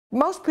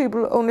most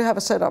people only have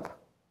a setup.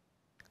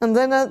 And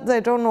then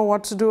they don't know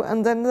what to do,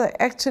 and then they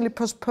actually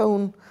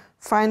postpone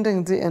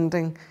finding the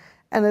ending.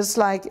 And it's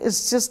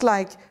just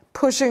like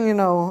pushing, you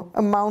know,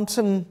 a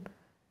mountain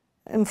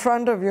in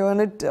front of you,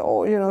 and it,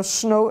 or, you know,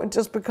 snow, it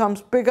just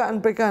becomes bigger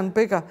and bigger and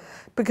bigger.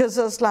 Because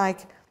it's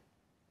like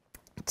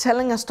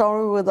telling a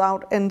story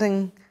without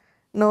ending,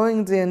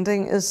 knowing the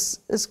ending is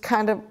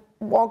kind of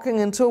walking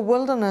into a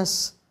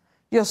wilderness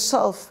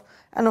yourself.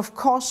 And of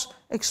course,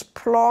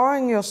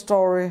 exploring your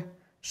story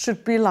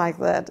should be like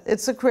that.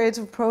 It's a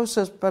creative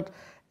process, but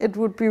it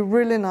would be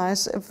really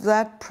nice if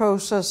that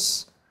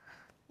process,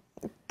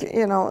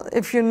 you know,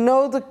 if you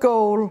know the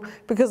goal,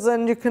 because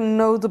then you can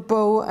know the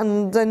bow,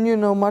 and then you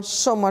know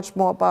so much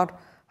more about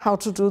how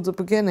to do the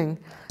beginning.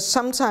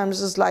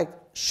 Sometimes it's like,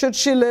 should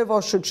she live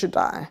or should she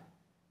die?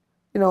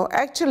 You know,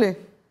 actually,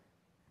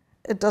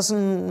 it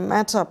doesn't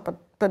matter,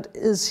 but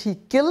is he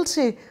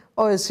guilty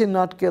or is he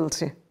not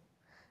guilty?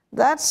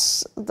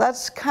 That's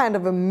kind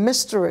of a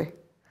mystery.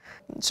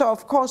 So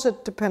of course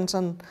it depends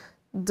on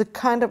the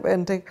kind of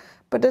ending,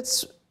 but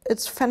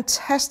it's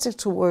fantastic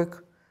to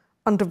work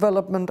on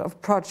development of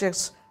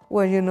projects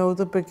where you know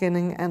the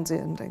beginning and the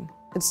ending.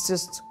 It's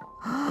just,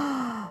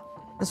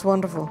 it's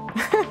wonderful.